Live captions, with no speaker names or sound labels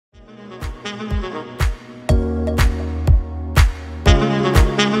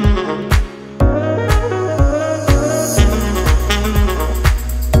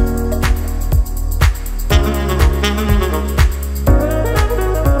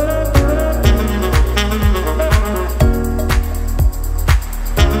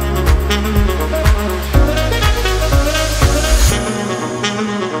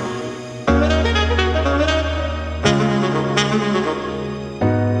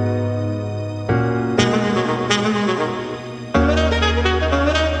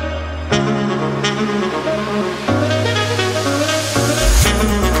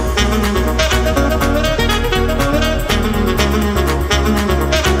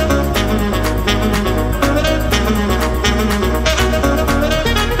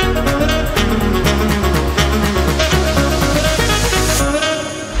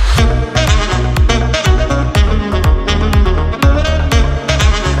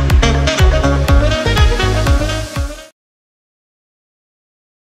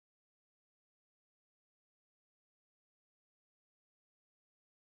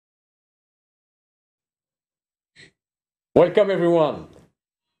Welcome everyone.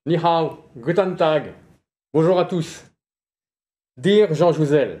 Ni hao, guten Tag. Bonjour à tous. Dear Jean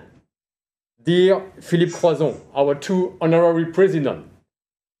Jouzel, dear Philippe Croison, our two honorary presidents,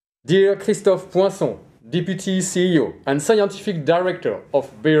 dear Christophe Poinçon, Deputy CEO and Scientific Director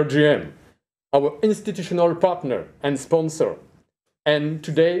of BRGM, our institutional partner and sponsor, and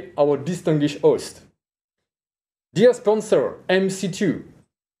today our distinguished host. Dear sponsor MC2,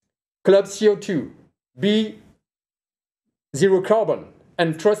 Club CO2, B Zero Carbon,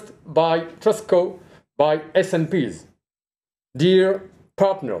 and Trustco by S&Ps. Dear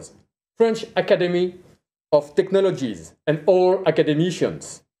partners, French Academy of Technologies and all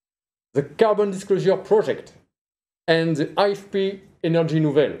academicians, the Carbon Disclosure Project, and the IFP Energy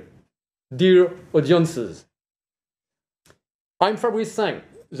Nouvelle. Dear audiences, I'm Fabrice Singh,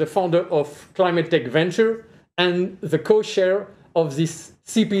 the founder of Climate Tech Venture and the co-chair of this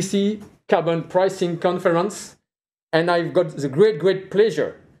CPC Carbon Pricing Conference. And I've got the great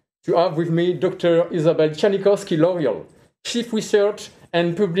pleasure to have with me Dr. Isabelle Czarnikowski-L'Oriol, Chief Research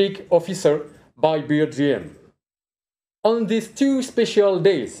and Public Officer by BRGM. On these two special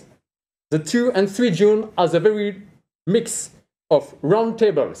days, the 2 and 3 June, has a very mix of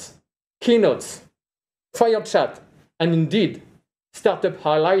roundtables, keynotes, fire chat, and indeed, startup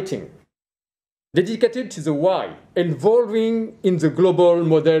highlighting, dedicated to the why, involving in the global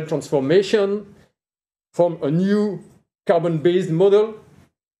model transformation from a new carbon-based model,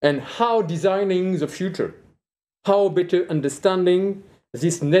 and how designing the future, how better understanding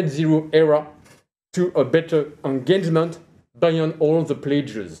this net zero era to a better engagement beyond all the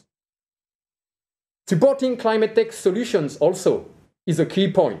pledges. Supporting climate tech solutions also is a key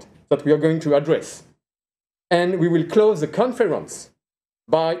point that we are going to address. And we will close the conference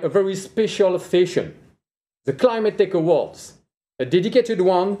by a very special session, the Climate Tech Awards, a dedicated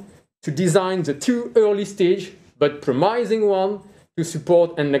one to design the two early stage but promising one to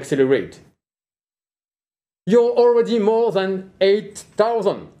support and accelerate. You're already more than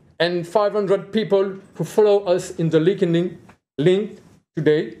 8,500 people who follow us in the link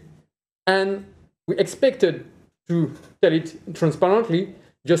today, and we expected, to tell it transparently,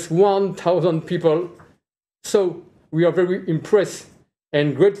 just 1,000 people. So we are very impressed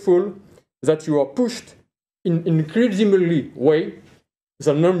and grateful that you are pushed in an increasingly way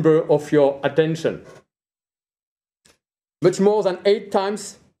the number of your attention. Much more than 8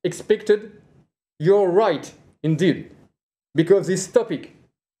 times expected. You're right, indeed, because this topic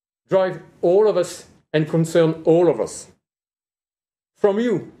drives all of us and concerns all of us. From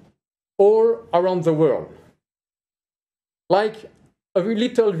you, all around the world. Like a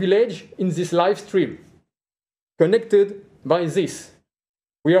little village in this live stream, connected by this.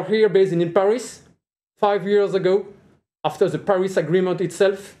 We are here based in Paris, 5 years ago, after the Paris Agreement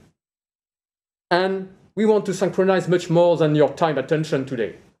itself, and we want to synchronize much more than your time attention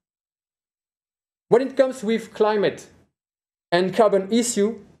today. When it comes with climate and carbon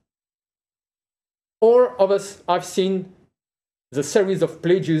issue, all of us have seen the series of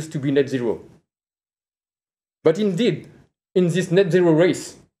pledges to be net zero. But indeed, in this net zero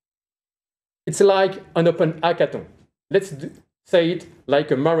race, it's like an open hackathon. Let's say it like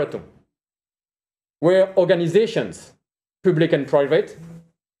a marathon, where organizations, public and private,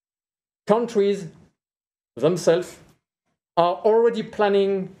 countries themselves are already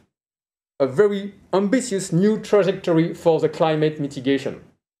planning a very ambitious new trajectory for the climate mitigation.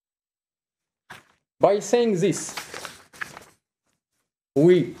 By saying this,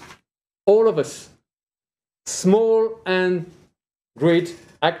 we, all of us, small and great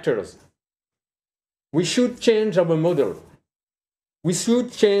actors, we should change our model. We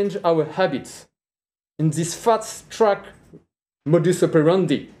should change our habits in this fast-track modus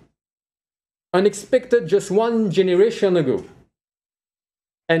operandi, unexpected just 1 generation ago.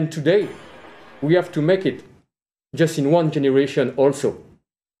 And today, we have to make it just in 1 generation also.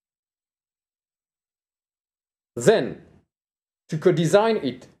 Then, to co-design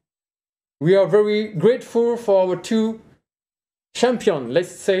it, we are very grateful for our two champions, let's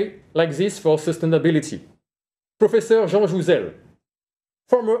say like this, for sustainability. Professor Jean Jouzel,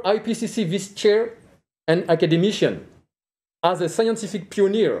 former IPCC vice-chair and academician, as a scientific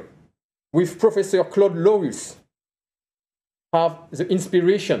pioneer with Professor Claude Lorus, have the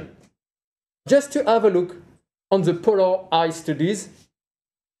inspiration just to have a look on the polar ice studies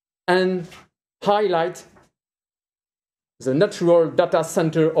and highlight the natural data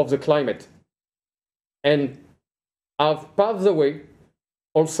center of the climate, and have paved the way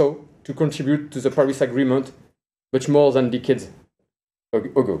also to contribute to the Paris Agreement much more than decades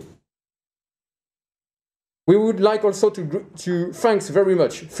ago. We would like also to thank very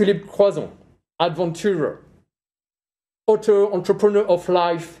much Philippe Croison, adventurer, author, entrepreneur of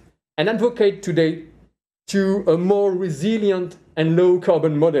life, and advocate today to a more resilient and low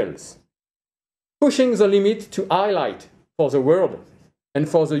carbon models, pushing the limit to highlight for the world and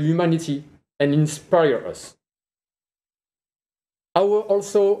for the humanity and inspire us. Our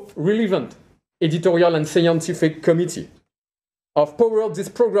also relevant editorial and scientific committee have powered this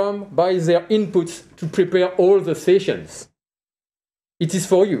program by their inputs to prepare all the sessions. It is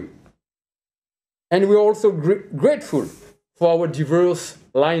for you. And we're also grateful for our diverse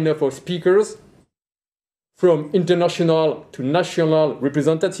lineup of speakers, from international to national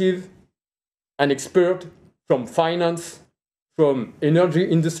representative, an expert from finance, from energy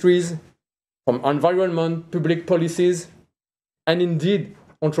industries, from environment, public policies, and indeed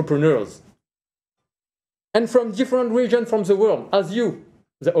entrepreneurs. And from different regions from the world, as you,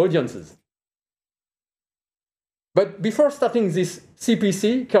 the audiences. But before starting this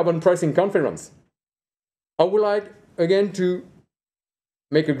CPC, Carbon Pricing Conference, I would like again to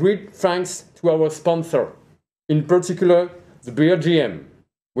make a great thanks to our sponsor, in particular the BRGM,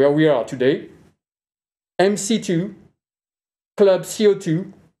 where we are today, MC2, Club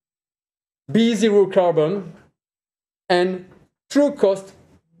CO2, B0 Carbon, and True Cost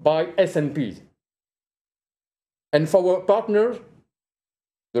by S&P. And for our partners,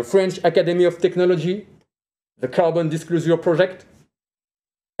 the French Academy of Technology, the Carbon Disclosure Project,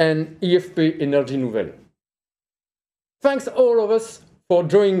 and IFP Énergie Nouvelle. Thanks all of us for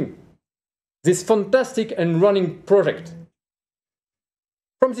joining this fantastic and running project.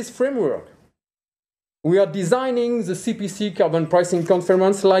 From this framework, we are designing the CPC Carbon Pricing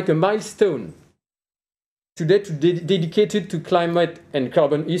Conference like a milestone, today dedicated to climate and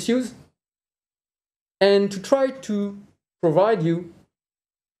carbon issues, and to try to provide you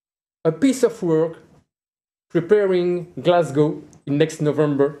a piece of work preparing Glasgow in next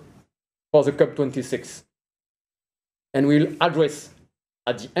November for the COP26. And we'll address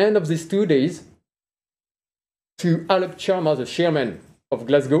at the end of these 2 days to Alok Sharma, the chairman of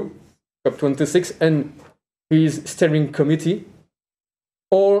Glasgow, COP26, and his steering committee,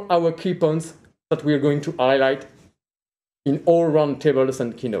 all our key points that we are going to highlight in all roundtables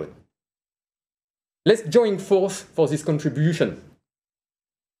and keynote. Let's join force for this contribution.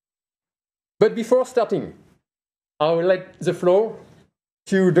 But before starting, I will let the floor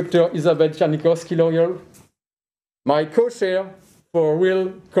to Dr. Isabelle Czarnikowski-L'Oreal, my co-chair for a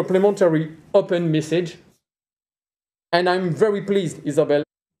real complementary open message. And I'm very pleased, Isabelle.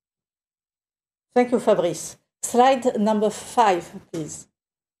 Thank you, Fabrice. Slide number 5, please.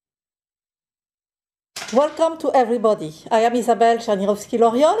 Welcome to everybody. I am Isabelle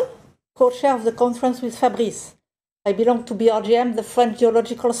Czarnikowski-L'Oreal, co-chair of the conference with Fabrice. I belong to BRGM, the French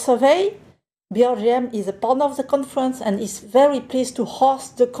Geological Survey. BRGM is a partner of the conference and is very pleased to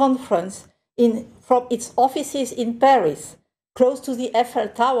host the conference from its offices in Paris, close to the Eiffel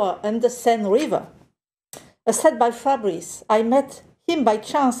Tower and the Seine River. As said by Fabrice, I met him by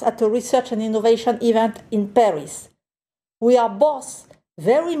chance at a research and innovation event in Paris. We are both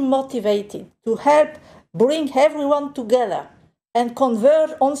very motivated to help bring everyone together and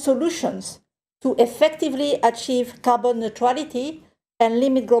converge on solutions to effectively achieve carbon neutrality and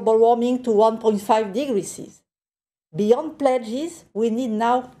limit global warming to 1.5 degrees. Beyond pledges, we need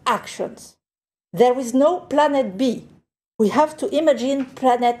now actions. There is no planet B. We have to imagine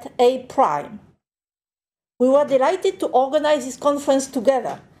planet A prime. We were delighted to organize this conference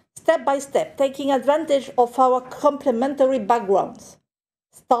together, step by step, taking advantage of our complementary backgrounds.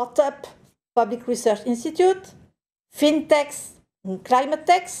 Startup, Public Research Institute, fintechs, and climate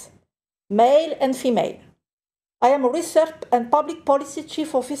techs, male and female. I am a research and public policy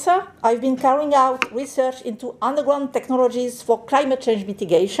chief officer. I've been carrying out research into underground technologies for climate change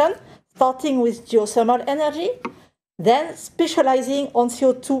mitigation, starting with geothermal energy, then specializing on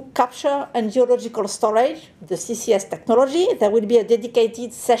CO2 capture and geological storage, the CCS technology. There will be a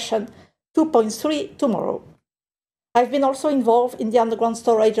dedicated session 2.3 tomorrow. I've been also involved in the underground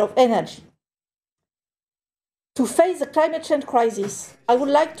storage of energy. To face the climate change crisis, I would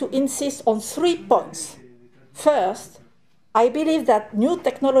like to insist on 3 points. First, I believe that new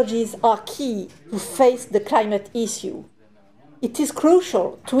technologies are key to face the climate issue. It is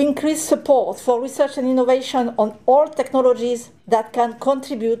crucial to increase support for research and innovation on all technologies that can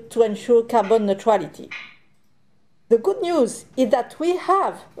contribute to ensure carbon neutrality. The good news is that we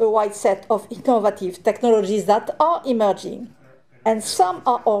have a wide set of innovative technologies that are emerging, and some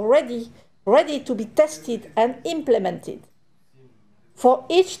are already ready to be tested and implemented. For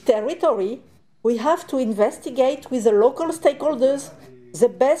each territory, we have to investigate with the local stakeholders the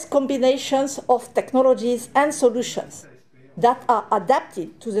best combinations of technologies and solutions. that are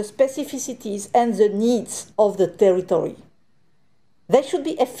adapted to the specificities and the needs of the territory. They should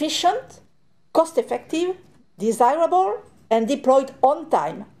be efficient, cost-effective, desirable, and deployed on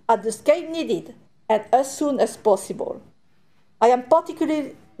time at the scale needed and as soon as possible. I am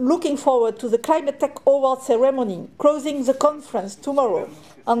particularly looking forward to the Climate Tech Award ceremony closing the conference tomorrow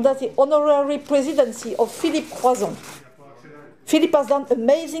under the honorary presidency of Philippe Croison. Philippe has done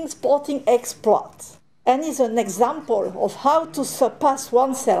amazing sporting exploits and is an example of how to surpass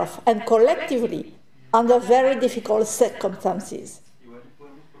oneself and collectively under very difficult circumstances.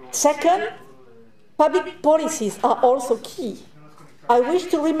 Second, public policies are also key. I wish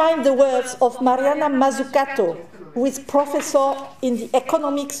to remind the words of Mariana Mazzucato, who is professor in the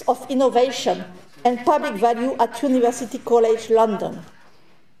economics of innovation and public value at University College London.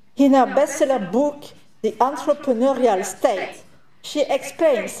 In her bestseller book, The Entrepreneurial State, she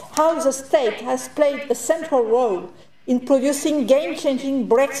explains how the state has played a central role in producing game-changing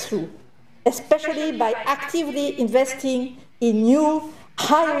breakthroughs, especially by actively investing in new,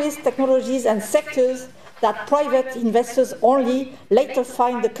 high-risk technologies and sectors that private investors only later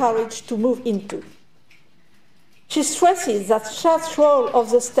find the courage to move into. She stresses that such role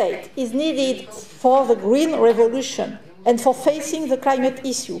of the state is needed for the green revolution and for facing the climate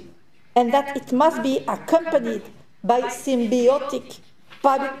issue, and that it must be accompanied by symbiotic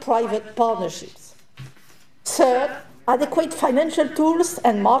public-private partnerships. Third, adequate financial tools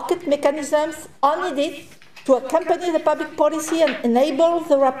and market mechanisms are needed to accompany the public policy and enable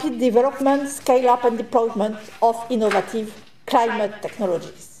the rapid development, scale-up, and deployment of innovative climate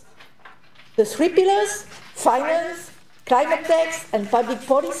technologies. The three pillars, finance, climate tech, and public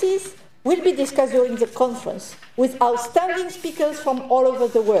policies, will be discussed during the conference with outstanding speakers from all over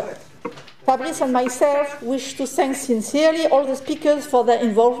the world. Fabrice and myself wish to thank sincerely all the speakers for their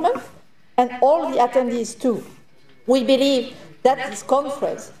involvement and all the attendees too. We believe that this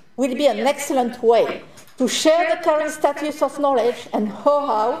conference will be an excellent way to share the current status of knowledge and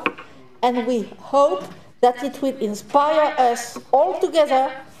know-how, and we hope that it will inspire us all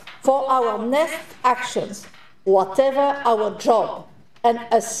together for our next actions, whatever our job, and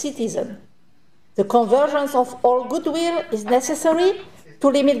as citizens. The convergence of all goodwill is necessary to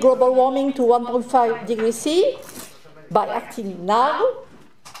limit global warming to 1.5 degrees C by acting now,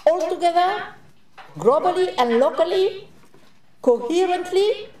 all together, globally and locally,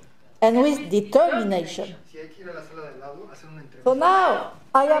 coherently, and with determination. So now,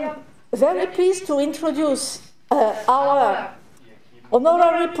 I am very pleased to introduce our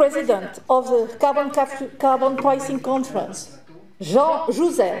honorary president of the Carbon Pricing Conference, Jean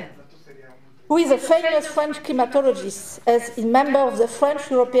Jouzel, who is a famous French climatologist as a member of the French,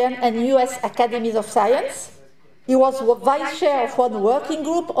 European, and US Academies of Science. He was vice chair of one working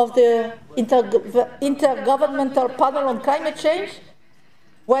group of the Intergovernmental Panel on Climate Change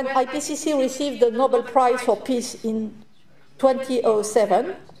when IPCC received the Nobel Prize for Peace in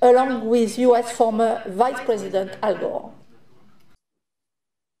 2007, along with US former Vice President Al Gore.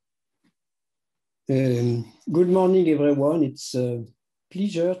 Good morning, everyone. It's a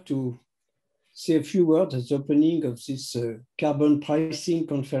pleasure to say a few words at the opening of this carbon pricing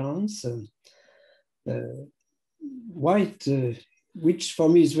conference, which for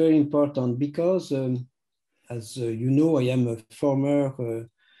me is very important because, as you know, I am a former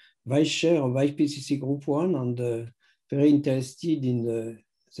vice chair of IPCC Group 1 and very interested in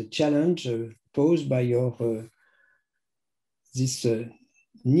the challenge posed by this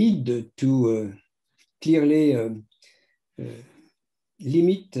need to clearly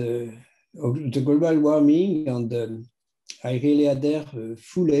limit the global warming, and I really adhere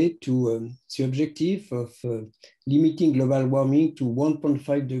fully to the objective of limiting global warming to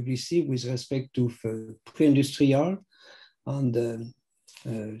 1.5 degrees C with respect to pre-industrial, and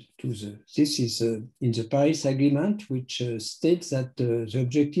this is in the Paris Agreement, which states that the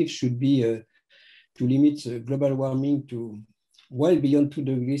objective should be to limit global warming to well beyond 2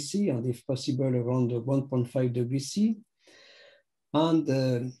 degrees C, and if possible around 1.5 degrees C.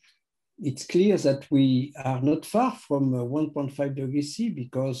 And it's clear that we are not far from 1.5 degrees C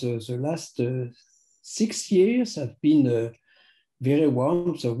because the last 6 years have been very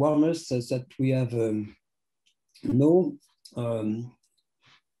warm, the warmest that we have known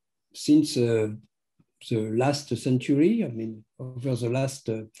since the last century. I mean, over the last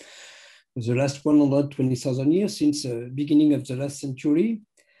 120,000 years, since the beginning of the last century.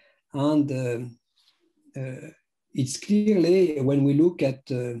 And it's clearly, when we look at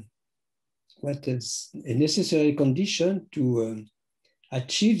what is a necessary condition to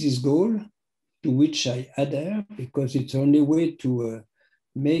achieve this goal, to which I adhere, because it's the only way to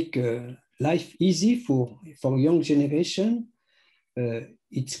make life easy for young generation,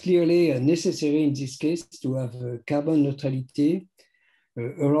 it's clearly necessary in this case to have carbon neutrality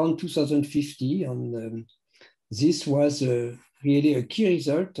around 2050. And this was really a key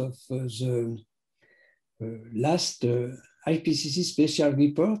result of the last IPCC special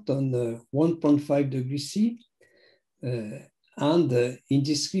report on 1.5 degrees C. And in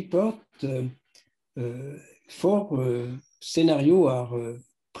this report, 4 scenarios are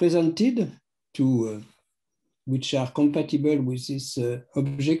presented to which are compatible with this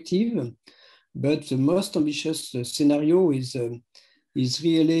objective. But the most ambitious scenario is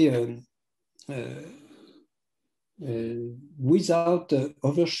really without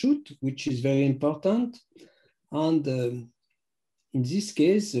overshoot, which is very important. And in this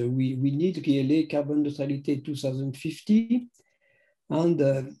case, we need really carbon neutrality 2050. And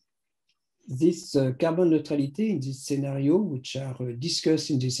this carbon neutrality in this scenario, which are discussed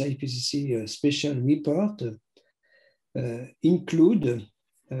in this IPCC special report, include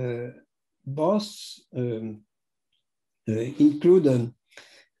both include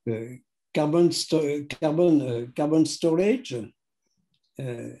carbon storage,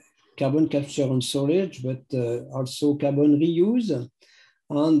 carbon capture and storage, but also carbon reuse,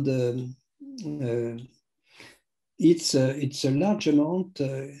 and it's a large amount.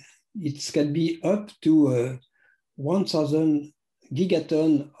 It can be up to 1,000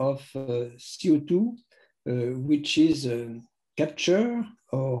 gigaton of CO2, which is capture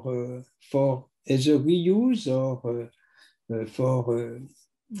or for either reuse or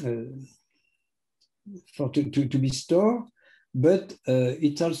to be stored, but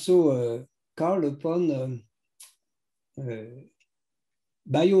it also call upon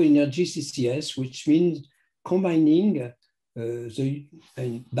bioenergy CCS, which means combining the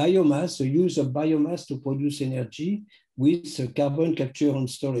biomass, the use of biomass to produce energy with carbon capture and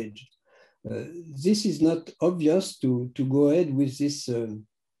storage. This is not obvious to go ahead with this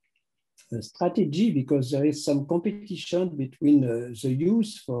strategy because there is some competition between the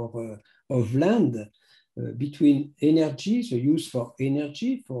use of land, between energy, the use for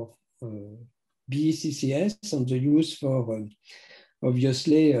energy for BECCS, and the use for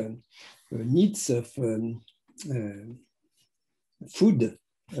obviously needs of food.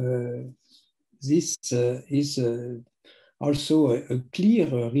 This is also a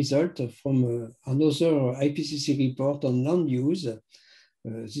clear result from another IPCC report on land use,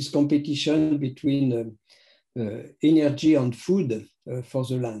 this competition between energy and food for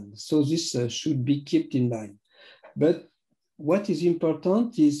the land. So this should be kept in mind. But what is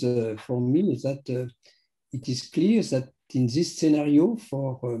important is, for me, is that it is clear that in this scenario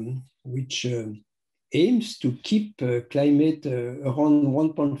for which aims to keep climate around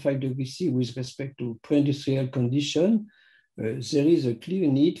 1.5 degrees C with respect to pre-industrial condition, there is a clear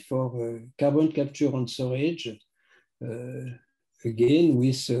need for carbon capture and storage, again,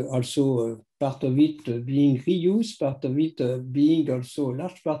 with also part of it being reused, part of it being also, a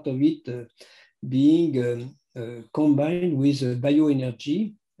large part of it being combined with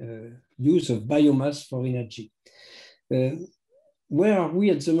bioenergy, use of biomass for energy. Where are we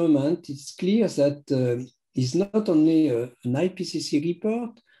at the moment? It's clear that it's not only an IPCC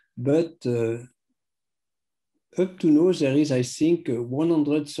report, but up to now, there is, I think,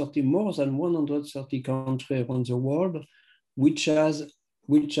 more than 130 countries around the world which have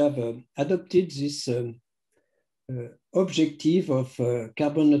adopted this objective of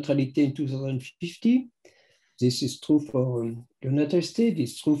carbon neutrality in 2050. This is true for the United States,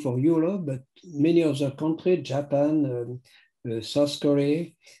 it's true for Europe, but many other countries, Japan, South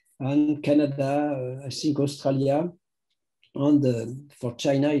Korea, and Canada, I think Australia, and for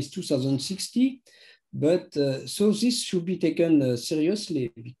China is 2060. But so this should be taken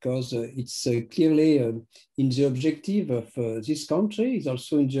seriously because it's clearly in the objective of this country, it's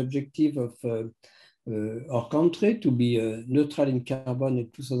also in the objective of our country to be neutral in carbon in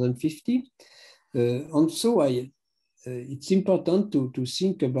 2050. And so it's important to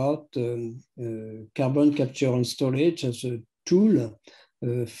think about carbon capture and storage as a tool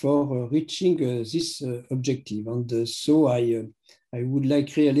for reaching this objective. And so I would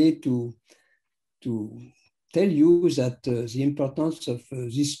like really to tell you that the importance of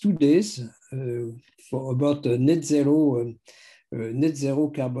these 2 days for about net zero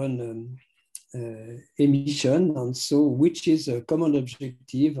carbon emission, and so which is a common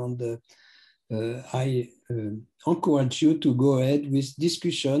objective. And I encourage you to go ahead with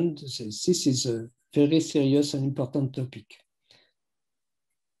discussion. This is a very serious and important topic.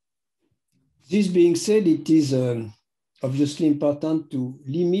 This being said, it is obviously important to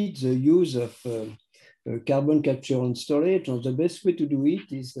limit the use of carbon capture and storage, and the best way to do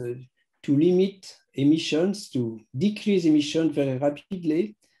it is to limit emissions, to decrease emissions very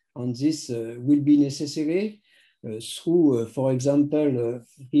rapidly. And this will be necessary through, for example,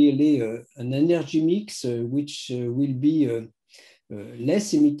 really an energy mix which will be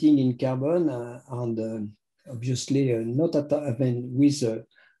less emitting in carbon and obviously not with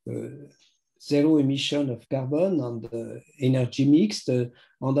zero emission of carbon and energy mixed, and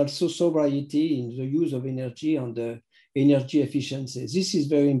also sobriety in the use of energy and energy efficiency. This is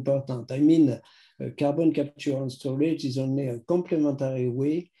very important. I mean, carbon capture and storage is only a complementary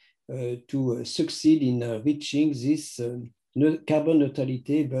way to succeed in reaching this carbon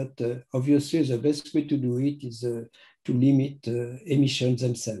neutrality, but obviously the best way to do it is to limit emissions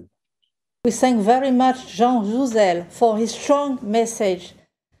themselves. We thank very much Jean Jouzel for his strong message.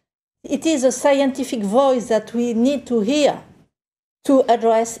 It is a scientific voice that we need to hear to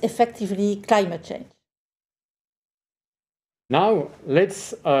address effectively climate change. Now,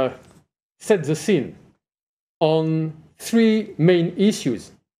 let's set the scene on three main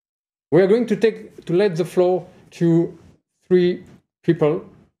issues. We are going to let the floor to three people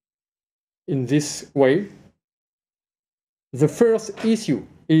in this way. The first issue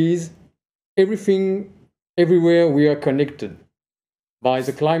is everything, everywhere we are connected by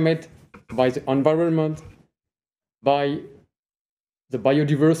the climate, by the environment, by the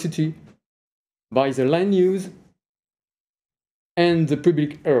biodiversity, by the land use, and the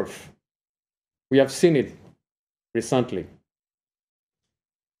public earth. We have seen it recently.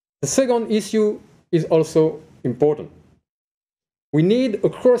 The second issue is also important. We need a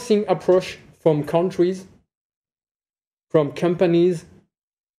crossing approach from countries, from companies,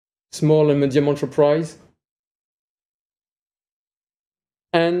 small and medium enterprise,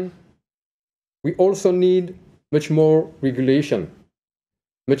 and we also need much more regulation,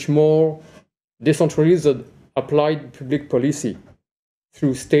 much more decentralized applied public policy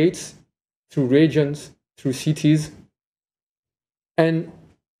through states, through regions, through cities, and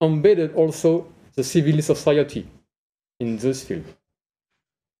embedded also the civil society in this field.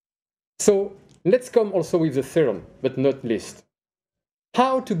 So let's come also with the third, but not least.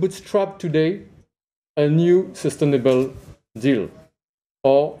 How to bootstrap today a new sustainable deal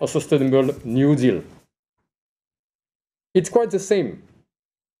or a sustainable New Deal. It's quite the same,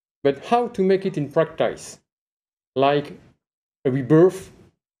 but how to make it in practice, like a rebirth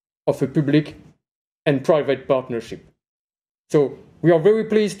of a public and private partnership. So we are very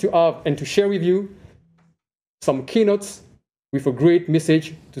pleased to have and to share with you some keynotes with a great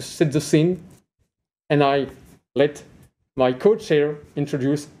message to set the scene. And I let my co-chair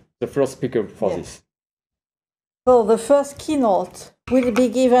introduce the first speaker for this. So the first keynote will be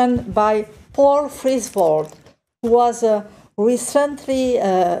given by Paul Frisvold, who was recently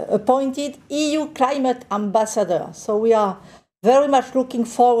appointed EU Climate Ambassador. So we are very much looking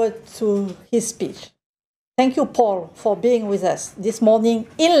forward to his speech. Thank you, Paul, for being with us this morning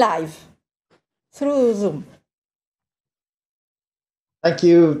in live through Zoom. Thank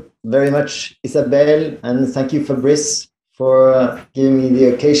you very much, Isabelle, and thank you, Fabrice, for giving me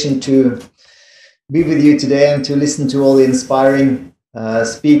the occasion to be with you today and to listen to all the inspiring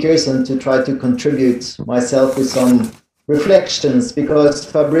speakers and to try to contribute myself with some reflections, because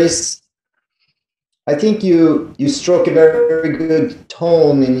Fabrice, I think you struck a very good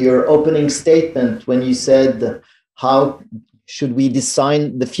tone in your opening statement when you said, how should we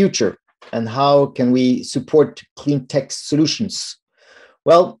design the future and how can we support clean tech solutions?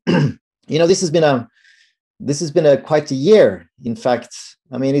 Well, you know, this has been a quite a year. In fact,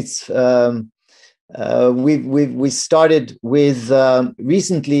 I mean, it's we started with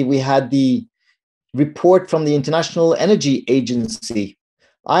recently we had the report from the International Energy Agency.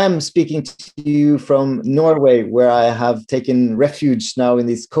 I am speaking to you from Norway, where I have taken refuge now in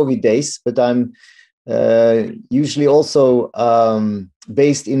these COVID days, but I'm usually also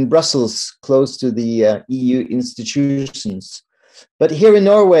based in Brussels, close to the EU institutions. But here in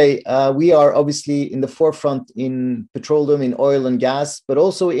Norway, we are obviously in the forefront in petroleum, in oil and gas, but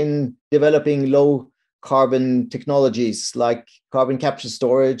also in developing low carbon technologies like carbon capture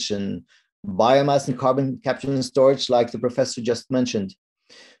storage and biomass and carbon capture and storage, like the professor just mentioned.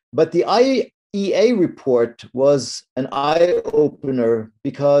 But the IEA report was an eye-opener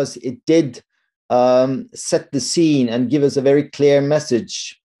because it did set the scene and give us a very clear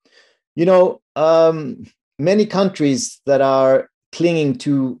message. You know, many countries that are clinging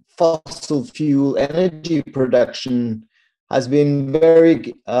to fossil fuel energy production has been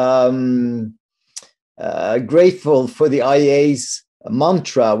very grateful for the IEA's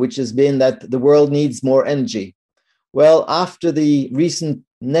mantra, which has been that the world needs more energy. Well, after the recent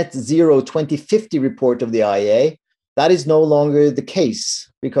Net Zero 2050 report of the IEA, That is no longer the case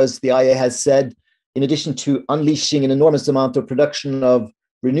because the IEA has said, in addition to unleashing an enormous amount of production of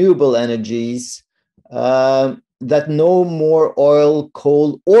renewable energies, that no more oil,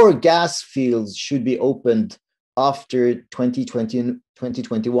 coal, or gas fields should be opened after 2020 and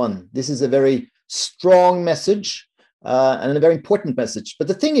 2021. This is a very strong message and a very important message. But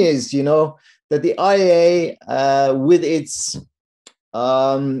the thing is, that the IEA, with its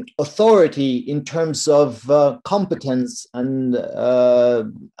authority in terms of competence and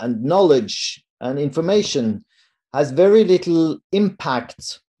knowledge and information, has very little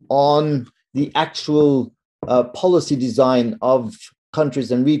impact on the actual policy design of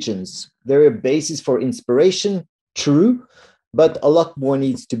countries and regions. There are bases for inspiration, true, but a lot more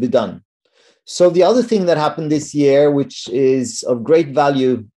needs to be done. So the other thing that happened this year, which is of great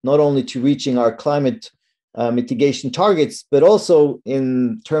value, not only to reaching our climate mitigation targets, but also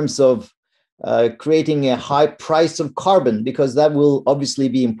in terms of creating a high price of carbon, because that will obviously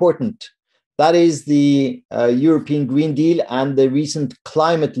be important. That is the European Green Deal and the recent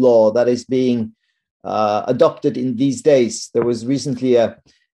climate law that is being adopted in these days. There was recently a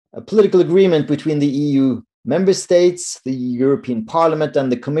political agreement between the EU member states, the European Parliament,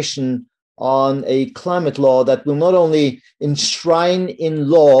 and the Commission on a climate law that will not only enshrine in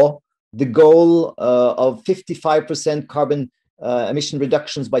law the goal of 55% carbon emission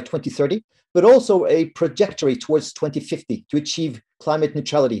reductions by 2030, but also a trajectory towards 2050 to achieve climate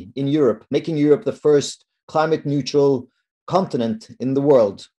neutrality in Europe, making Europe the first climate neutral continent in the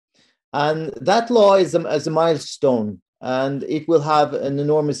world. And that law is a milestone, and it will have an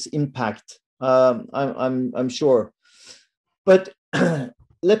enormous impact, I'm sure. But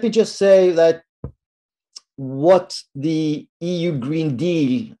let me just say that what the EU Green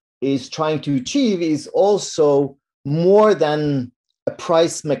Deal is trying to achieve is also more than a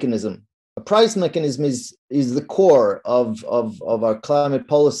price mechanism. A price mechanism is the core of our climate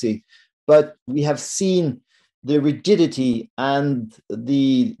policy, but we have seen the rigidity and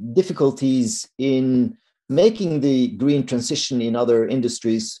the difficulties in making the green transition in other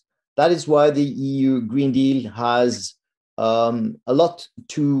industries. That is why the EU Green Deal has a lot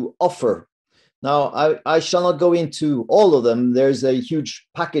to offer. Now, I shall not go into all of them. There's a huge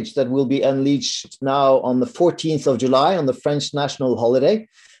package that will be unleashed now on the 14th of July on the French national holiday.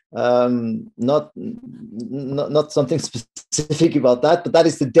 Not something specific about that, but that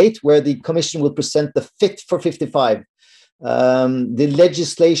is the date where the Commission will present the Fit for 55, the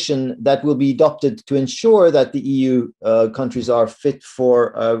legislation that will be adopted to ensure that the EU countries are fit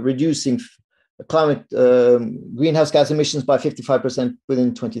for reducing climate greenhouse gas emissions by 55%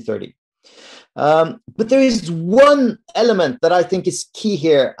 within 2030. But there is one element that I think is key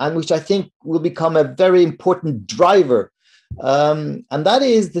here, and which I think will become a very important driver, and that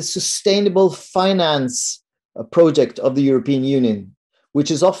is the sustainable finance project of the European Union, which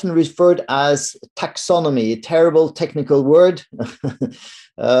is often referred as taxonomy, a terrible technical word,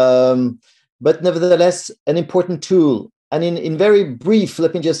 but nevertheless an important tool. And in very brief,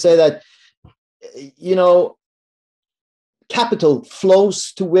 let me just say that, capital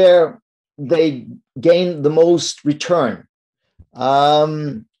flows to where they gain the most return.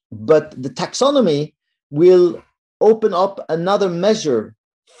 But the taxonomy will open up another measure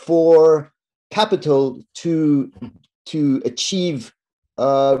for capital to achieve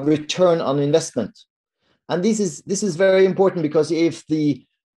return on investment. And this is very important, because if the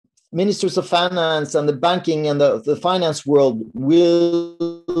ministers of finance and the banking and the finance world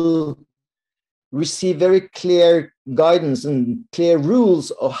will receive very clear guidance and clear rules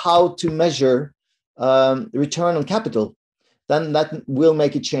of how to measure return on capital, then that will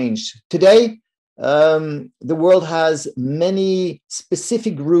make a change. Today, the world has many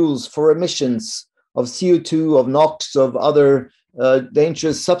specific rules for emissions of CO2, of NOx, of other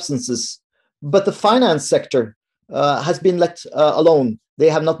dangerous substances, but the finance sector has been let alone. They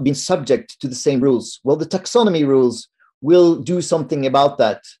have not been subject to the same rules. Well, the taxonomy rules will do something about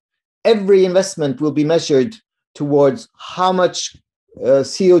that. Every investment will be measured towards how much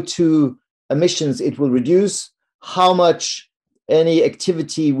CO2 emissions it will reduce, how much any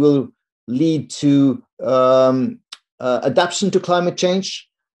activity will lead to adaptation to climate change,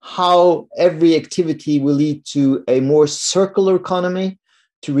 how every activity will lead to a more circular economy,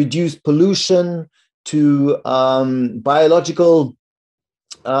 to reduce pollution, to biological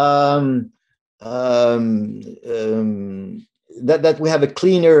that we have a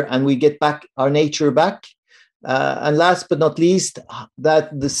cleaner and we get back our nature back. And last but not least,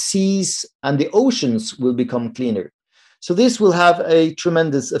 that the seas and the oceans will become cleaner. So this will have a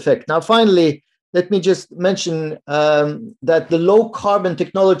tremendous effect. Now, finally, let me just mention that the low carbon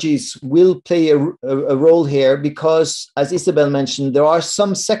technologies will play a role here because, as Isabel mentioned, there are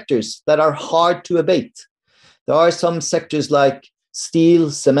some sectors that are hard to abate. There are some sectors like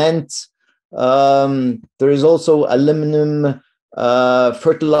steel, cement. There is also aluminum,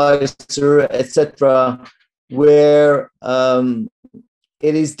 fertilizer, etc., where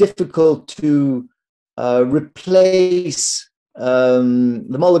it is difficult to replace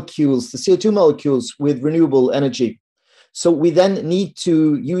the molecules, the CO2 molecules, with renewable energy. So we then need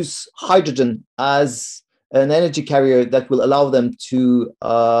to use hydrogen as an energy carrier that will allow them to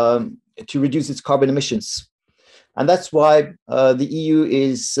reduce its carbon emissions. And that's why the EU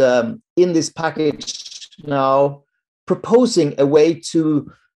is in this package now proposing a way to,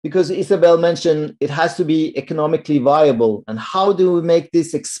 because Isabel mentioned it has to be economically viable. And how do we make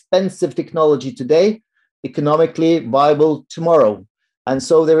this expensive technology today economically viable tomorrow? And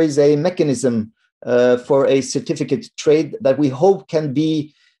so there is a mechanism for a certificate trade that we hope can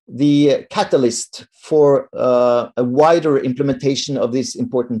be the catalyst for a wider implementation of this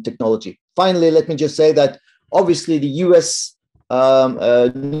important technology. Finally, let me just say that obviously the US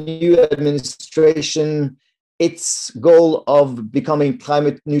new administration, its goal of becoming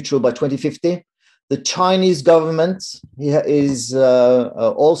climate neutral by 2050. The Chinese government is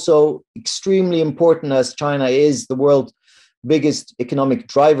also extremely important, as China is the world's biggest economic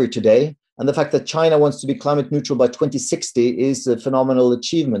driver today. And the fact that China wants to be climate neutral by 2060 is a phenomenal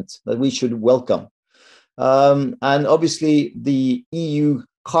achievement that we should welcome. And obviously the EU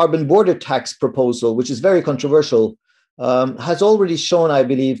carbon border tax proposal, which is very controversial, has already shown, I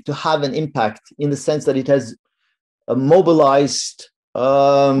believe, to have an impact in the sense that it has mobilized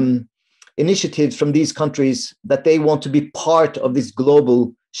initiatives from these countries that they want to be part of this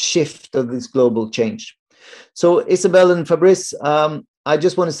global shift, of this global change. So Isabel and Fabrice, I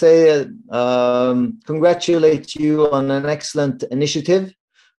just want to say congratulate you on an excellent initiative.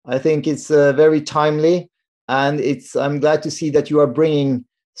 I think it's very timely, and I'm glad to see that you are bringing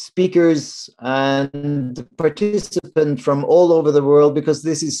speakers and participants from all over the world, because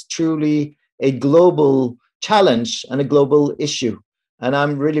this is truly a global challenge and a global issue. And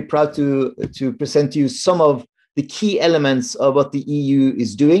I'm really proud to present to you some of the key elements of what the EU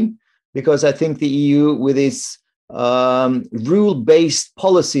is doing, because I think the EU with its rule-based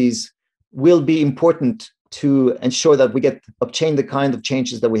policies will be important to ensure that we obtain the kind of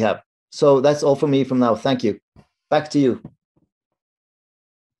changes that we have. So that's all for me from now. Thank you. Back to you.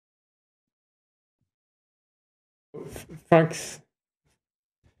 Thanks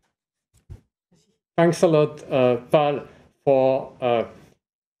a lot, Pal, for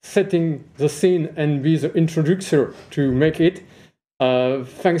setting the scene and be the introducer to make it.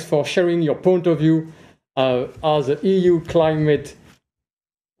 Thanks for sharing your point of view as the EU climate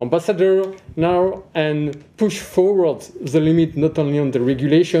ambassador now, and push forward the limit not only on the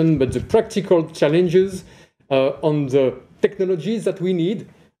regulation but the practical challenges on the technologies that we need.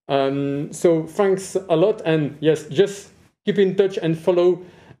 So thanks a lot, and yes, just keep in touch and follow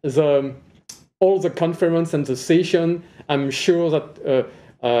all the conference and the session. I'm sure that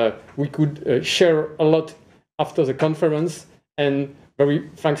we could share a lot after the conference, and very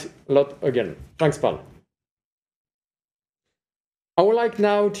thanks a lot again. Thanks, Paul. I would like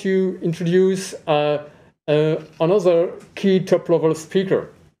now to introduce another key top-level speaker,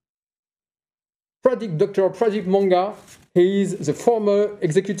 Dr. Pradeep Monga. He is the former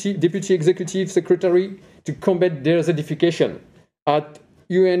Deputy Executive Secretary to combat desertification at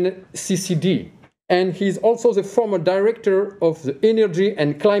UNCCD, and he's also the former Director of the Energy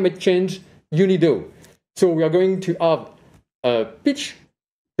and Climate Change UNIDO. So we are going to have a pitch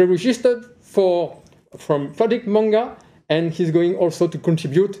pre-registered from Pradeep Monga, and he's going also to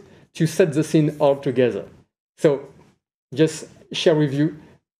contribute to set the scene all together. So just share with you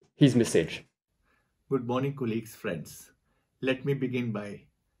his message. Good morning, colleagues, friends. Let me begin by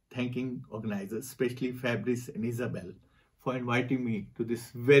thanking organizers, especially Fabrice and Isabel, for inviting me to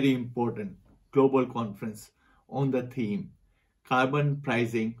this very important global conference on the theme Carbon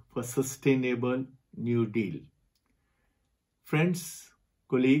Pricing for Sustainable New Deal. Friends,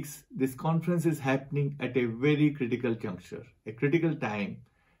 colleagues, this conference is happening at a very critical juncture, a critical time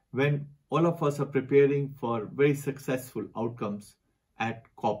when all of us are preparing for very successful outcomes at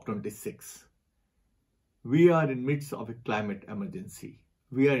COP26. We are in the midst of a climate emergency.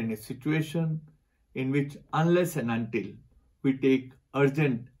 We are in a situation in which, unless and until we take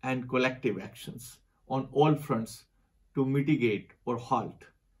urgent and collective actions on all fronts to mitigate or halt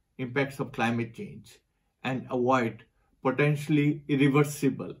impacts of climate change and avoid potentially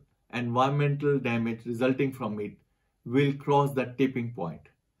irreversible environmental damage resulting from it, will cross that tipping point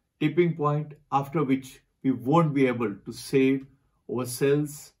tipping point after which we won't be able to save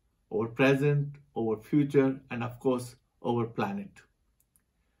ourselves, our present, our future, and of course, our planet.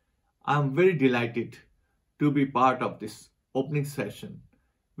 I am very delighted to be part of this opening session,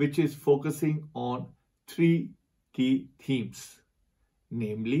 which is focusing on three key themes,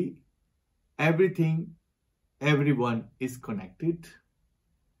 namely, everything, everyone is connected.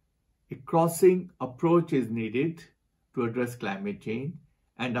 A crossing approach is needed to address climate change.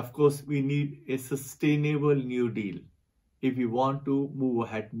 And of course, we need a sustainable New Deal if we want to move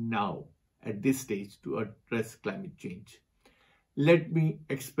ahead now at this stage to address climate change. Let me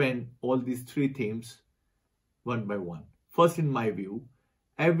expand all these three themes one by one. First, in my view,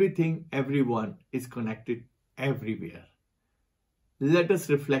 everything, everyone is connected everywhere. Let us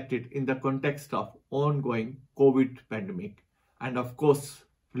reflect it in the context of ongoing COVID pandemic and of course,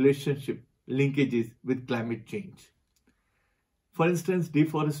 relationship linkages with climate change. For instance,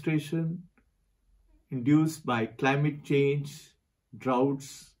 deforestation induced by climate change,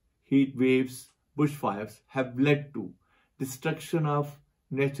 droughts, heat waves, bushfires have led to destruction of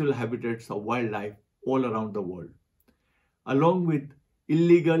natural habitats of wildlife all around the world. Along with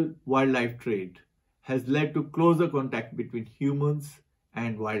illegal wildlife trade has led to closer contact between humans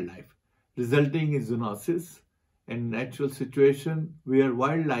and wildlife, resulting in zoonosis, a natural situation where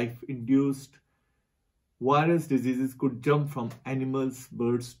wildlife-induced virus diseases could jump from animals,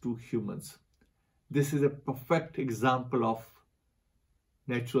 birds to humans. This is a perfect example of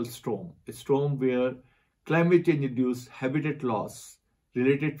natural storm, a storm where climate change-induced habitat loss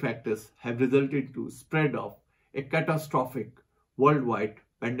related factors have resulted to spread of a catastrophic worldwide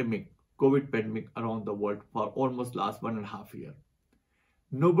pandemic, COVID pandemic around the world for almost last 1.5 years.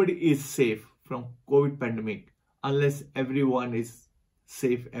 Nobody is safe from COVID pandemic unless everyone is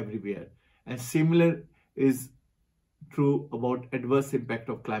safe everywhere. And similar is true about adverse impact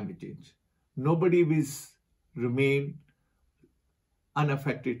of climate change. Nobody will remain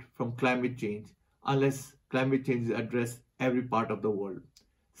unaffected from climate change unless climate change is addressed every part of the world.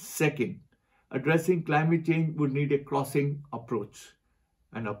 Second, addressing climate change would need a crossing approach,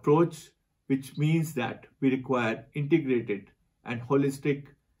 an approach which means that we require integrated and holistic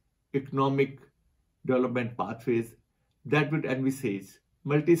economic development pathways that would envisage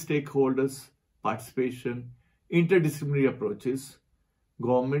multi-stakeholders participation, interdisciplinary approaches,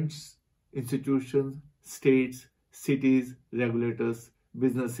 governments, institutions, states, cities, regulators,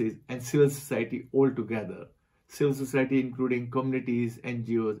 businesses, and civil society all together. Civil society including communities,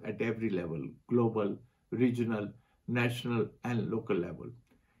 NGOs at every level, global, regional, national, and local level.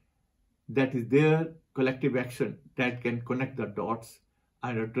 That is their collective action that can connect the dots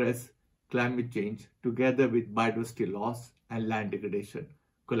and address climate change together with biodiversity loss and land degradation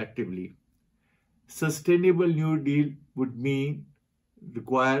collectively. Sustainable New Deal would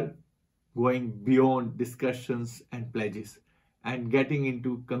require going beyond discussions and pledges and getting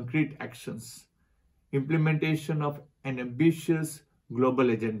into concrete actions, implementation of an ambitious global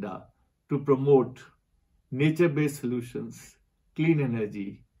agenda to promote nature-based solutions, clean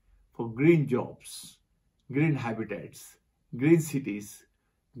energy for green jobs, green habitats, green cities,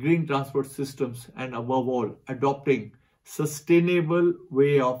 green transport systems, and above all, adopting sustainable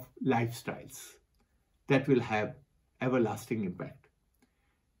way of lifestyles that will have everlasting impact.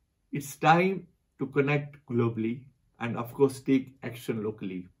 It's time to connect globally and of course take action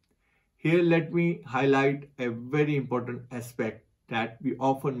locally. Here let me highlight a very important aspect that we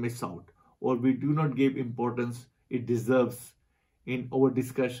often miss out or we do not give importance it deserves in our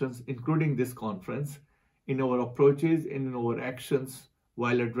discussions, including this conference, in our approaches and in our actions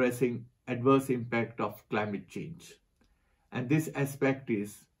while addressing adverse impact of climate change. And this aspect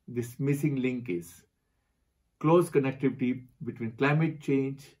is, this missing link is close connectivity between climate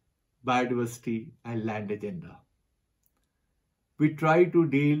change, biodiversity, and land agenda. We try to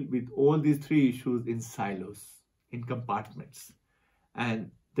deal with all these three issues in silos, in compartments,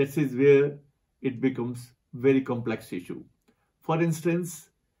 and this is where it becomes very complex issue. For instance,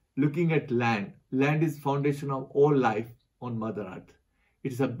 looking at land, land is foundation of all life on Mother Earth.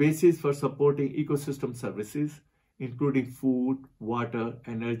 It is a basis for supporting ecosystem services, including food, water,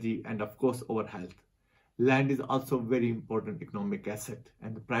 energy, and of course our health. Land is also a very important economic asset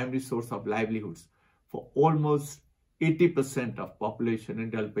and the primary source of livelihoods for almost 80% of population in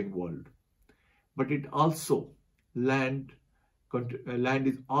developing world. But it also, land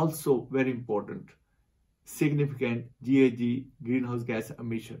is also very important, significant GHG greenhouse gas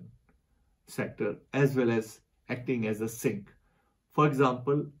emission sector as well as acting as a sink. For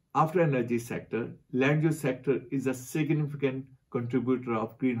example, after energy sector, land use sector is a significant contributor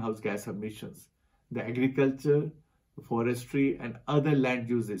of greenhouse gas emissions. The agriculture, forestry, and other land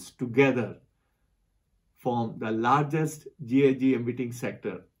uses together form the largest GHG emitting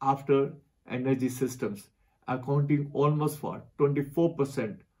sector after energy systems, accounting almost for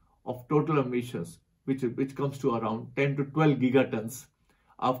 24% of total emissions, which comes to around 10 to 12 gigatons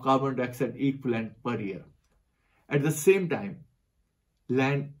of carbon dioxide equivalent per year. At the same time,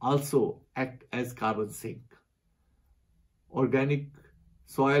 land also acts as carbon sink. Organic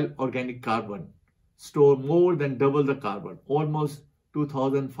carbon store more than double the carbon, almost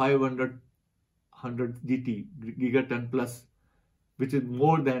 2,500 gigaton plus, which is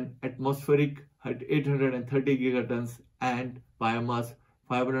more than atmospheric at 830 gigatons and biomass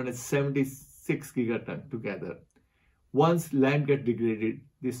 576 gigaton together. Once land gets degraded,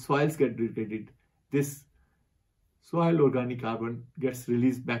 the soils get degraded, this soil organic carbon gets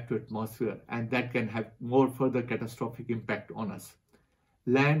released back to atmosphere, and that can have more further catastrophic impact on us.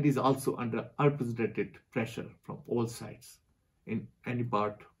 Land is also under unprecedented pressure from all sides in any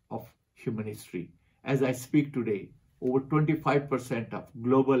part of human history. As I speak today, over 25% of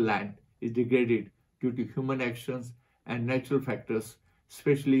global land is degraded due to human actions and natural factors,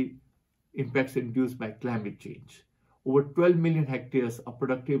 especially impacts induced by climate change. Over 12 million hectares of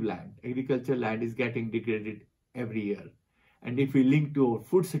productive land, agricultural land, is getting degraded every year. And if we link to our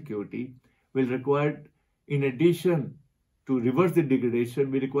food security, we'll require, in addition to reverse the degradation,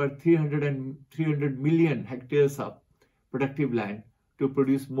 we require 300 million hectares of productive land to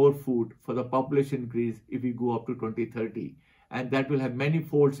produce more food for the population increase if we go up to 2030. And that will have many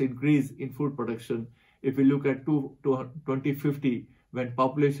folds increase in food production if we look at 2050, when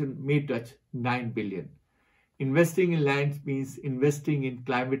population may touch 9 billion. Investing in lands means investing in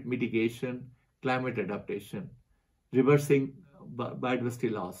climate mitigation, climate adaptation, reversing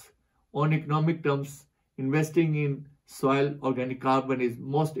biodiversity loss. On economic terms, investing in soil organic carbon is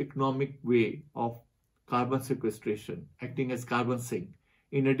most economic way of carbon sequestration, acting as carbon sink,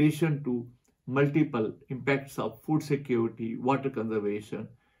 in addition to multiple impacts of food security, water conservation,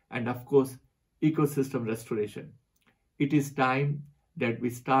 and of course, ecosystem restoration. It is time that we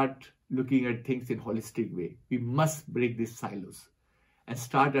start looking at things in a holistic way. We must break these silos and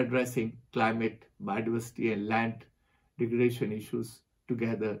start addressing climate, biodiversity, and land degradation issues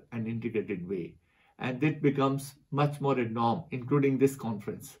together in an integrated way. And that becomes much more a norm, including this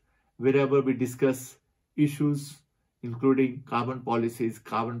conference, wherever we discuss issues including carbon policies,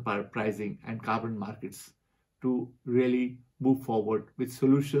 carbon pricing, and carbon markets to really move forward with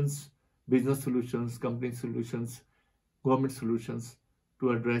solutions, business solutions, company solutions, government solutions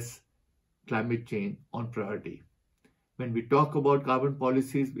to address climate change on priority. When we talk about carbon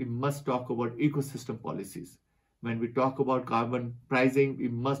policies, we must talk about ecosystem policies. When we talk about carbon pricing, we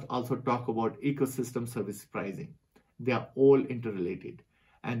must also talk about ecosystem service pricing. They are all interrelated.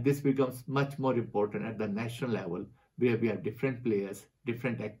 And this becomes much more important at the national level, where we have different players,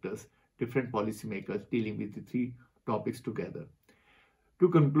 different actors, different policymakers dealing with the three topics together. To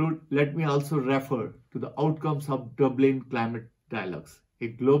conclude, let me also refer to the outcomes of Dublin Climate Dialogues, a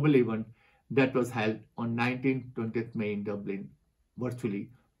global event that was held on 19-20th May in Dublin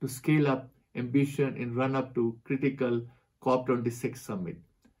virtually to scale up ambition in run-up to critical COP26 summit.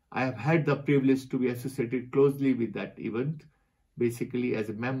 I have had the privilege to be associated closely with that event, basically as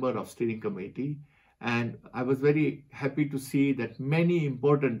a member of steering committee, and I was very happy to see that many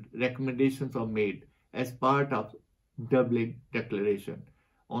important recommendations are made as part of Dublin Declaration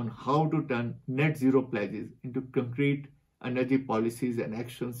on how to turn net zero pledges into concrete energy policies and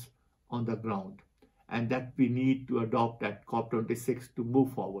actions on the ground, and that we need to adopt at COP26 to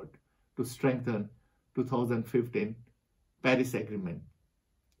move forward to strengthen 2015 Paris Agreement.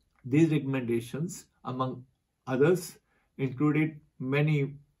 These recommendations, among others, included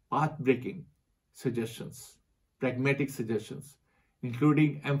many path-breaking suggestions, pragmatic suggestions,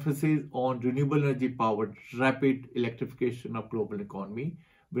 including emphasis on renewable energy-powered rapid electrification of global economy,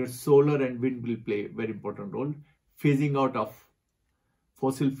 where solar and wind will play a very important role, phasing out of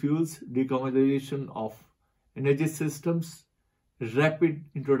fossil fuels, decarbonization of energy systems, rapid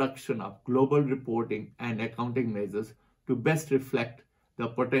introduction of global reporting and accounting measures to best reflect the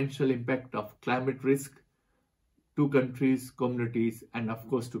potential impact of climate risk to countries, communities, and of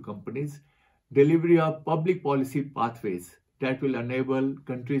course to companies, delivery of public policy pathways that will enable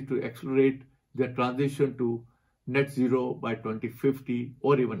countries to accelerate their transition to net zero by 2050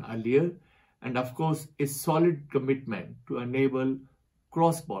 or even earlier, and of course a solid commitment to enable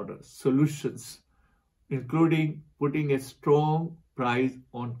cross-border solutions, including putting a strong price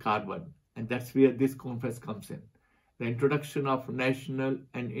on carbon. And that's where this conference comes in. The introduction of national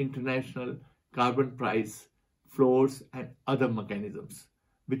and international carbon price floors and other mechanisms,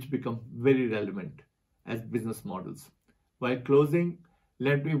 which become very relevant as business models. While closing,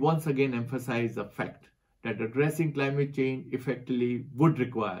 let me once again emphasize the fact that addressing climate change effectively would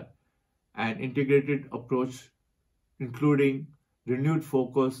require an integrated approach, including renewed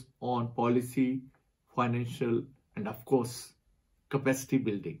focus on policy, financial, and of course, capacity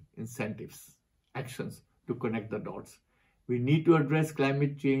building, incentives, actions to connect the dots. We need to address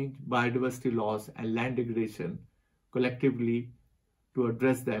climate change, biodiversity loss, and land degradation collectively to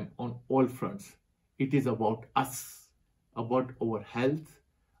address them on all fronts. It is about us, about our health,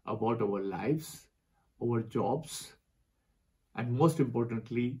 about our lives, our jobs, and most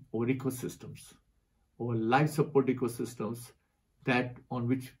importantly, our ecosystems, our life support ecosystems that on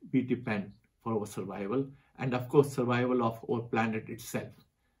which we depend for our survival, and of course, survival of our planet itself.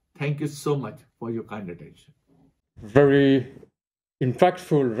 Thank you so much for your kind attention. Very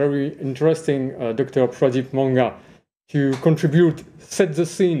impactful, very interesting, Dr. Pradeep Monga, to contribute, set the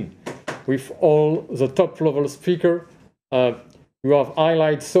scene with all the top-level speakers. You have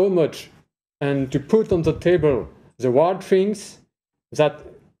highlighted so much, and to put on the table the hard things, that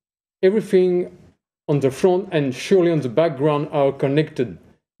everything on the front and surely on the background are connected,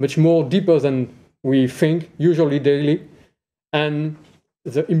 much more deeper than we think, usually daily, and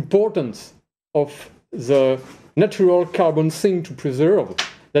the importance of the natural carbon sink to preserve.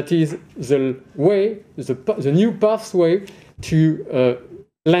 That is the way, the new pathway to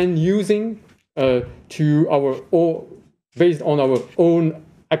land using, based on our own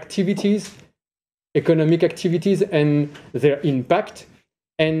activities, economic activities, and their impact.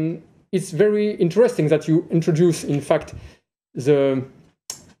 And it's very interesting that you introduce, in fact, the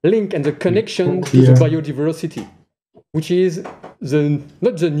link and the connection to the biodiversity, which is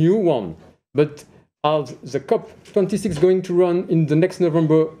not the new one, but as the COP26 going to run in the next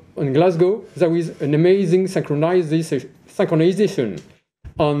November in Glasgow, there is an amazing synchronization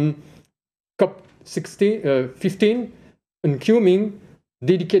on COP15 in Kunming,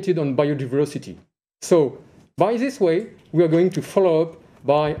 dedicated on biodiversity. So by this way, we are going to follow up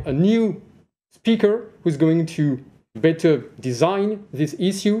by a new speaker who's going to better design this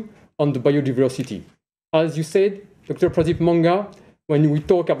issue on the biodiversity. As you said, Dr. Pradeep Monga, when we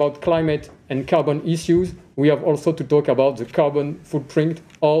talk about climate and carbon issues, we have also to talk about the carbon footprint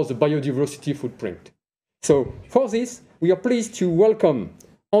or the biodiversity footprint. So for this, we are pleased to welcome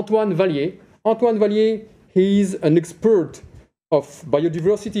Antoine Vallier. Antoine Vallier, he is an expert of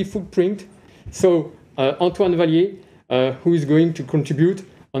biodiversity footprint. So Antoine Vallier, who is going to contribute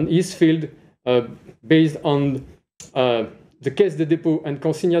on his field based on the Caisse de dépôt and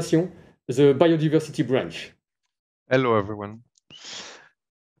consignation, the biodiversity branch. Hello, everyone.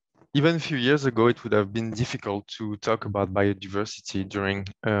 Even a few years ago, it would have been difficult to talk about biodiversity during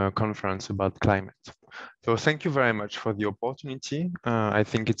a conference about climate. So thank you very much for the opportunity. I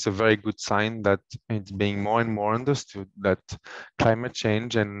think it's a very good sign that it's being more and more understood that climate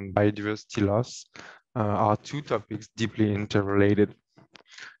change and biodiversity loss are two topics deeply interrelated.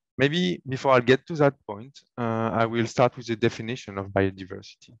 Maybe before I get to that point, I will start with the definition of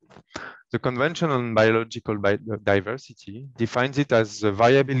biodiversity. The Convention on Biological Diversity defines it as the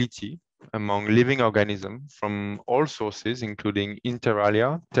variability among living organisms from all sources, including inter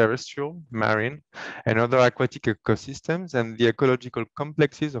alia, terrestrial, marine, and other aquatic ecosystems, and the ecological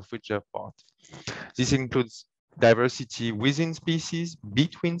complexes of which they are part. This includes diversity within species,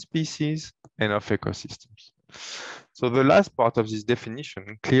 between species, and of ecosystems. So the last part of this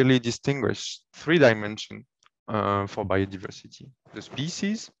definition clearly distinguishes three dimensions for biodiversity: the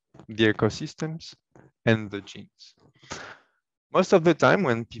species, the ecosystems, and the genes. Most of the time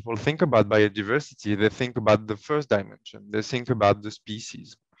when people think about biodiversity, they think about the first dimension. They think about the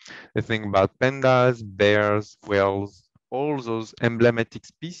species. They think about pandas, bears, whales, all those emblematic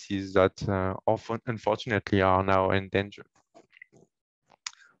species that often, unfortunately, are now endangered.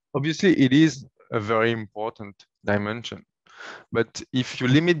 Obviously, it is a very important dimension, but if you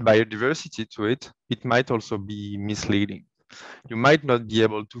limit biodiversity to it, it might also be misleading. You might not be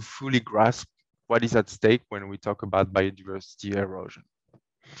able to fully grasp what is at stake when we talk about biodiversity erosion.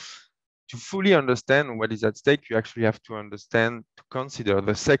 To fully understand what is at stake, you actually have to consider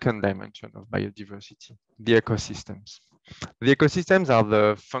the second dimension of biodiversity, the ecosystems. The ecosystems are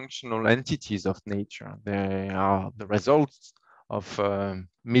the functional entities of nature. They are the results of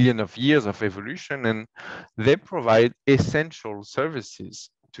millions of years of evolution, and they provide essential services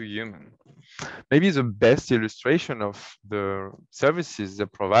to humans. Maybe the best illustration of the services they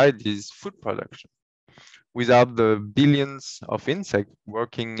provide is food production. Without the billions of insects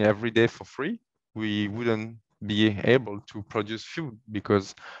working every day for free, we wouldn't be able to produce food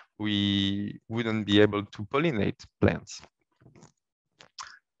because we wouldn't be able to pollinate plants.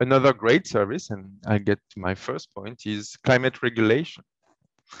 Another great service, and I'll get to my first point, is climate regulation.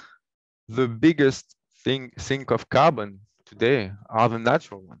 The biggest sink of carbon today are the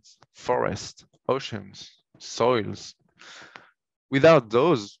natural ones: forests, oceans, soils. Without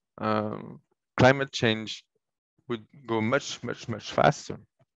those, climate change would go much faster.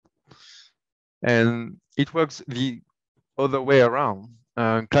 And it works the other way around.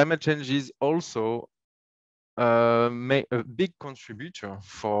 Climate change is also a big contributor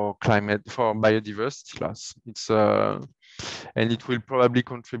for biodiversity loss. And it will probably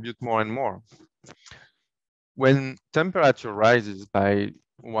contribute more and more. When temperature rises by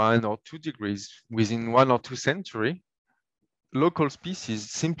 1 or 2 degrees within 1 or 2 centuries, local species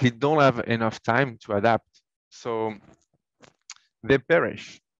simply don't have enough time to adapt. So they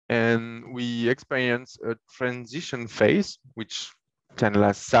perish. And we experience a transition phase, which can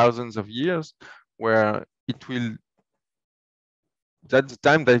last thousands of years, where that's the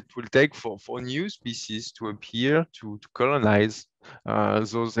time that it will take for new species to appear, to colonize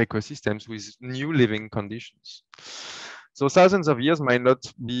those ecosystems with new living conditions. So thousands of years might not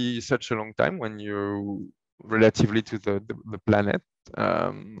be such a long time when you relatively to the planet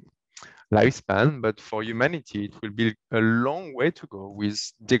lifespan, but for humanity, it will be a long way to go with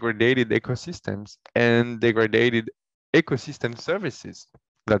degraded ecosystems and degraded ecosystem services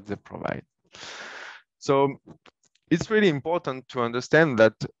that they provide. So it's really important to understand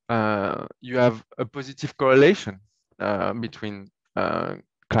that you have a positive correlation between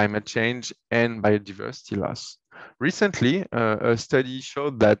climate change and biodiversity loss. Recently, a study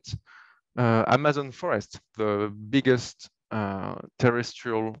showed that Amazon forest, the biggest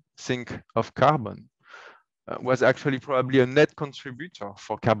terrestrial sink of carbon, was actually probably a net contributor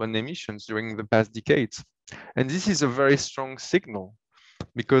for carbon emissions during the past decades. And this is a very strong signal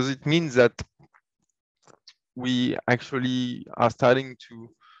because it means that we actually are starting to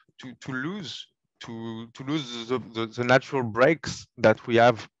lose the natural breaks that we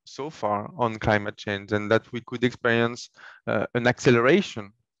have so far on climate change, and that we could experience an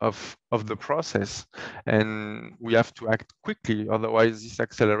acceleration of the process, and we have to act quickly. Otherwise, this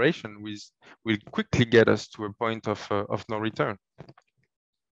acceleration will quickly get us to a point of no return.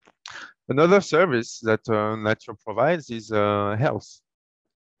 Another service that nature provides is health.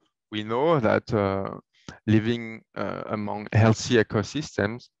 We know that living among healthy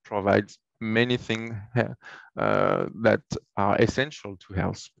ecosystems provides many things that are essential to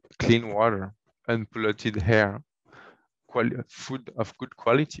health: clean water, unpolluted air, food of good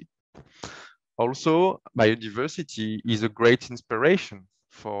quality. Also, biodiversity is a great inspiration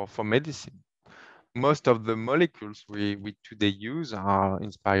for medicine. Most of the molecules we today use are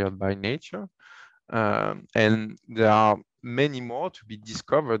inspired by nature, and there are many more to be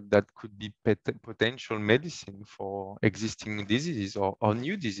discovered that could be potential medicine for existing diseases or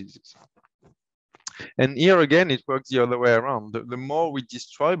new diseases. And here again, it works the other way around. The more we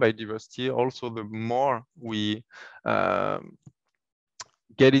destroy biodiversity, also the more we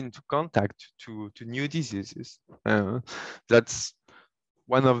get into contact to new diseases. That's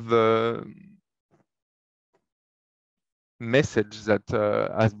one of the message that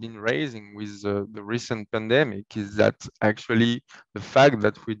has been raising with the recent pandemic is that actually the fact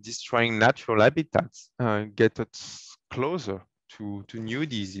that we're destroying natural habitats get us closer to new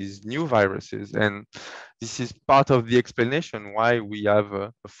diseases, new viruses. And this is part of the explanation why we have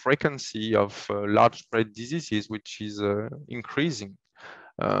a frequency of large spread diseases, which is increasing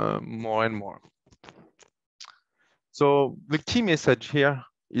more and more. So the key message here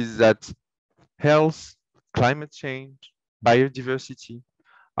is that health, climate change, biodiversity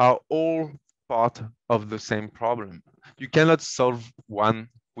are all part of the same problem. You cannot solve one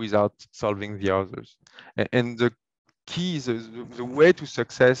without solving the others. And the key, the way to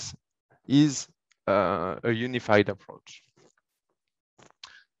success is a unified approach.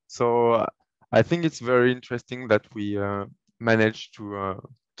 So I think it's very interesting that we managed to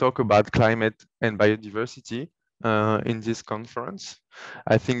talk about climate and biodiversity in this conference.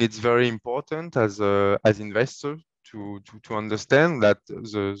 I think it's very important as investors to understand that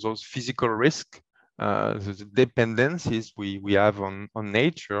those physical risks, the dependencies we have on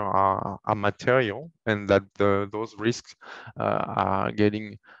nature are material, and that those risks are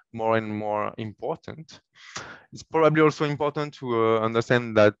getting more and more important. It's probably also important to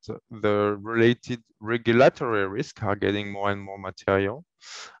understand that the related regulatory risks are getting more and more material.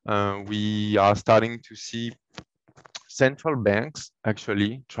 We are starting to see central banks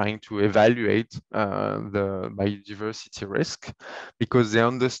actually trying to evaluate the biodiversity risk, because they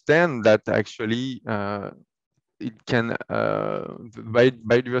understand that actually it can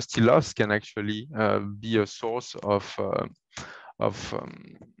biodiversity loss can actually be a source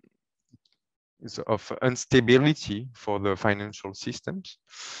instability for the financial systems.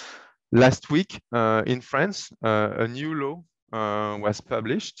 Last week in France, a new law was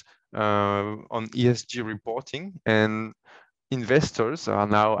published on ESG reporting, and investors are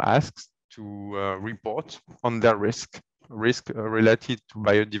now asked to report on their risk related to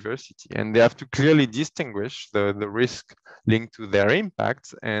biodiversity, and they have to clearly distinguish the risk linked to their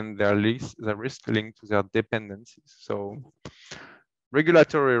impacts and the risk linked to their dependencies. So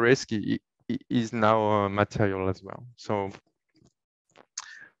regulatory risk is now material as well. So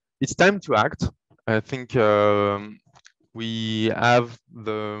it's time to act. I think we have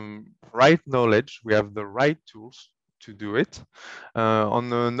the right knowledge, we have the right tools to do it.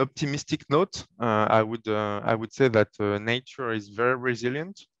 On an optimistic note, I would say that nature is very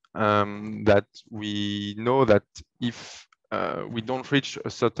resilient. That we know that if we don't reach a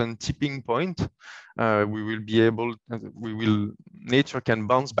certain tipping point, nature can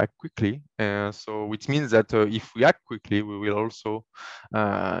bounce back quickly. So which means that if we act quickly, we will also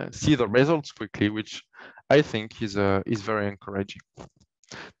see the results quickly, which I think is very encouraging.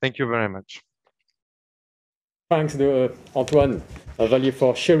 Thank you very much. Thanks, Antoine Vallier,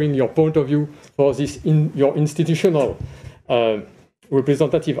 for sharing your point of view for this your institutional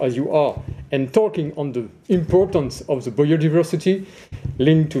representative as you are, and talking on the importance of the biodiversity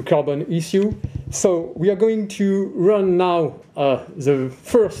linked to carbon issue. So we are going to run now the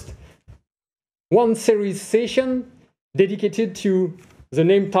first one series session dedicated to the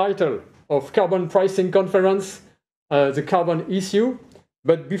name title of Carbon Pricing Conference, the carbon issue.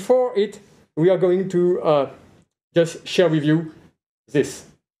 But before it, we are going to just share with you this.